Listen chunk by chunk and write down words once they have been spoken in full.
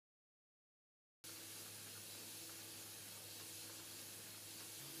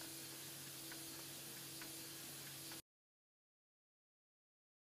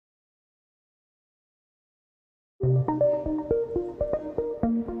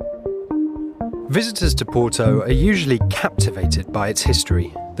Visitors to Porto are usually captivated by its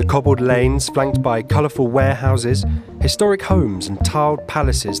history. The cobbled lanes flanked by colourful warehouses, historic homes and tiled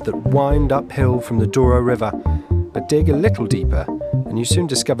palaces that wind uphill from the Douro River. But dig a little deeper and you soon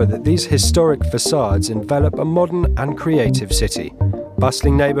discover that these historic facades envelop a modern and creative city.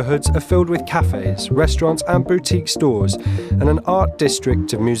 Bustling neighbourhoods are filled with cafes, restaurants and boutique stores, and an art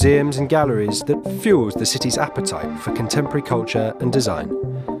district of museums and galleries that fuels the city's appetite for contemporary culture and design.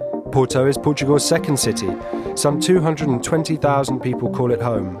 Porto is Portugal's second city. Some 220,000 people call it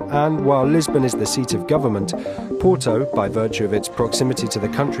home, and while Lisbon is the seat of government, Porto, by virtue of its proximity to the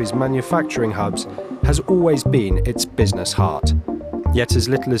country's manufacturing hubs, has always been its business heart. Yet as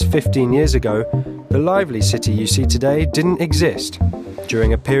little as 15 years ago, the lively city you see today didn't exist.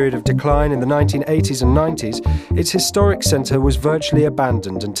 During a period of decline in the 1980s and 90s, its historic centre was virtually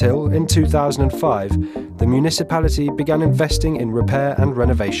abandoned until, in 2005, the municipality began investing in repair and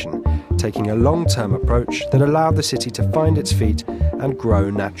renovation, taking a long-term approach that allowed the city to find its feet and grow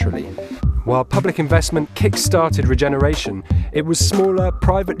naturally. While public investment kick-started regeneration, it was smaller,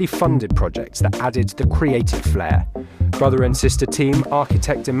 privately funded projects that added the creative flair. Brother and sister team,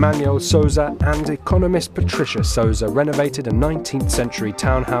 architect Emmanuel Souza and economist Patricia Souza renovated a 19th century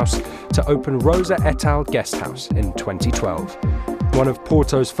townhouse to open Rosa et al. Guest House in 2012. One of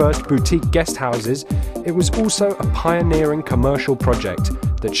Porto's first boutique guest houses, it was also a pioneering commercial project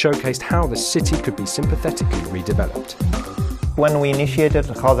that showcased how the city could be sympathetically redeveloped. When we initiated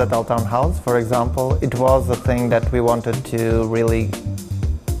Rosa et al. Townhouse, for example, it was a thing that we wanted to really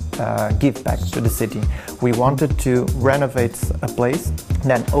give back to the city. We wanted to renovate a place,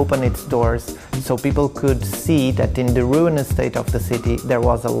 then open its doors so people could see that in the ruinous state of the city there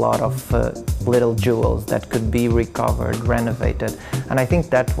was a lot of little jewels that could be recovered, renovated, and I think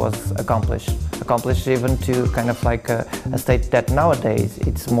that was accomplished even to kind of like a state that nowadays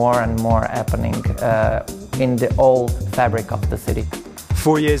it's more and more happening in the whole fabric of the city.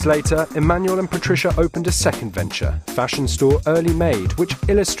 4 years later, Emmanuel and Patricia opened a second venture, fashion store Early Made, which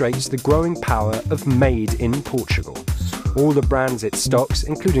illustrates the growing power of made in Portugal. All the brands it stocks,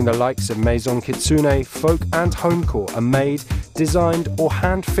 including the likes of Maison Kitsune, Folk and Homecore, are made, designed or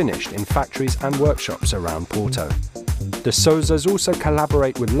hand-finished in factories and workshops around Porto. The Souzas also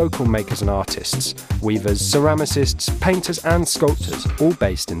collaborate with local makers and artists, weavers, ceramicists, painters and sculptors, all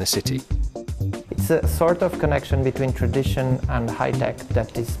based in the city. It's a sort of connection between tradition and high-tech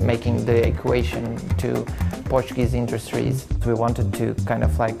that is making the equation to Portuguese industries. We wanted to kind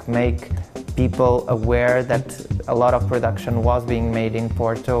of like make people aware that a lot of production was being made in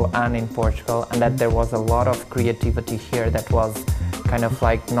Porto and in Portugal, and that there was a lot of creativity here that was kind of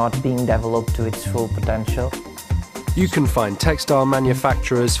like not being developed to its full potential. You can find textile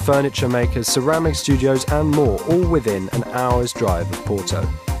manufacturers, furniture makers, ceramic studios and more, all within an hour's drive of Porto.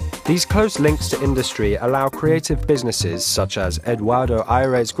 These close links to industry allow creative businesses such as Eduardo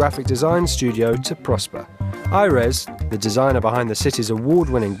Aires graphic design studio to prosper. Aires, the designer behind the city's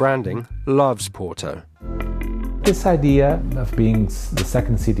award-winning branding, loves Porto. This idea of being the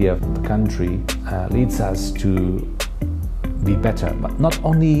second city of the country leads us to be better, but not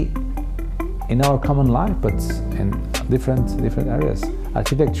only in our common life, but in different areas.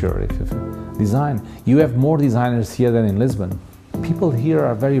 Architecture, design. You have more designers here than in Lisbon. People here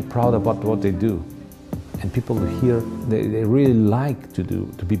are very proud about what they do, and people here they really like to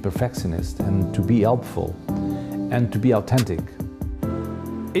be perfectionist and to be helpful and to be authentic.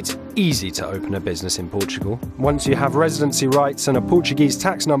 It's easy to open a business in Portugal. Once you have residency rights and a Portuguese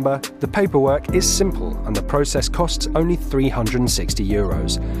tax number, the paperwork is simple and the process costs only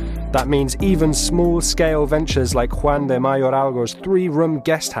 €360. That means even small-scale ventures like Juan de Mayoralgo's 3-room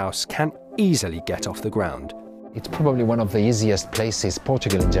guest house can easily get off the ground. It's probably one of the easiest places,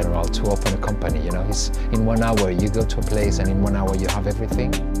 Portugal in general, to open a company. You know, it's in 1 hour you go to a place and in 1 hour you have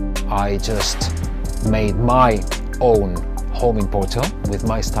everything. I just made my own home in Porto with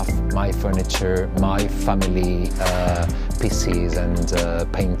my stuff, my furniture, my family pieces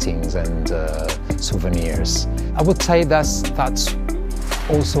and paintings and souvenirs. I would say that's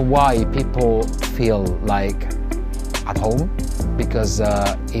also why people feel like at home, because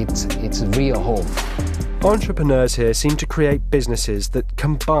it's a real home. Entrepreneurs here seem to create businesses that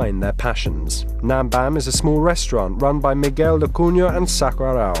combine their passions. Nambam is a small restaurant run by Miguel de Cunha and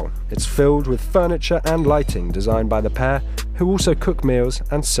Sakurao. It's filled with furniture and lighting designed by the pair, who also cook meals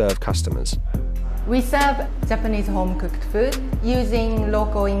and serve customers. We serve Japanese home-cooked food using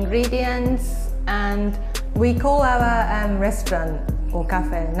local ingredients, and we call our restaurant or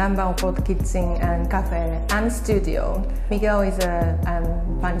cafe Nambam Port Kitchen and Cafe and Studio. Miguel is a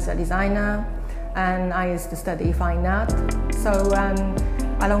furniture designer, and I used to study fine art. So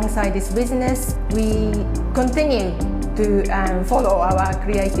alongside this business, we continue to follow our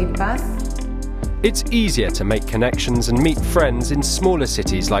creative path. It's easier to make connections and meet friends in smaller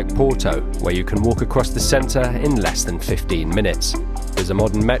cities like Porto, where you can walk across the centre in less than 15 minutes. There's a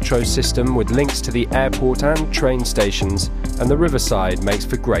modern metro system with links to the airport and train stations, and the riverside makes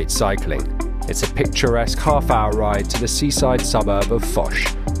for great cycling. It's a picturesque half-hour ride to the seaside suburb of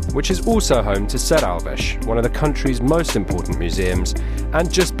Foz, which is also home to Serralves, one of the country's most important museums,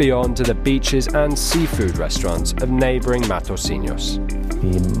 and just beyond to the beaches and seafood restaurants of neighbouring Matosinhos.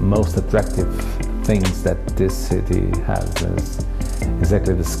 The most attractive things that this city has is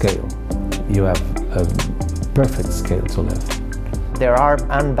exactly the scale. You have a perfect scale to live. There are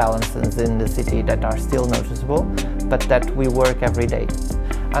unbalances in the city that are still noticeable, but that we work every day.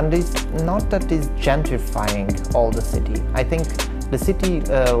 And it's not that it's gentrifying all the city. I think the city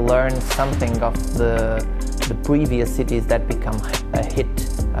learned something of the previous cities that become a hit,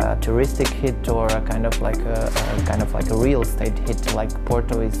 a touristic hit, or a kind of like a real estate hit, like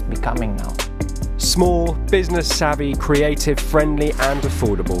Porto is becoming now. Small, business-savvy, creative, friendly and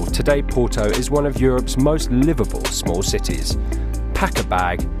affordable, today Porto is one of Europe's most livable small cities. Pack a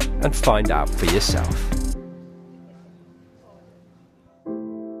bag and find out for yourself.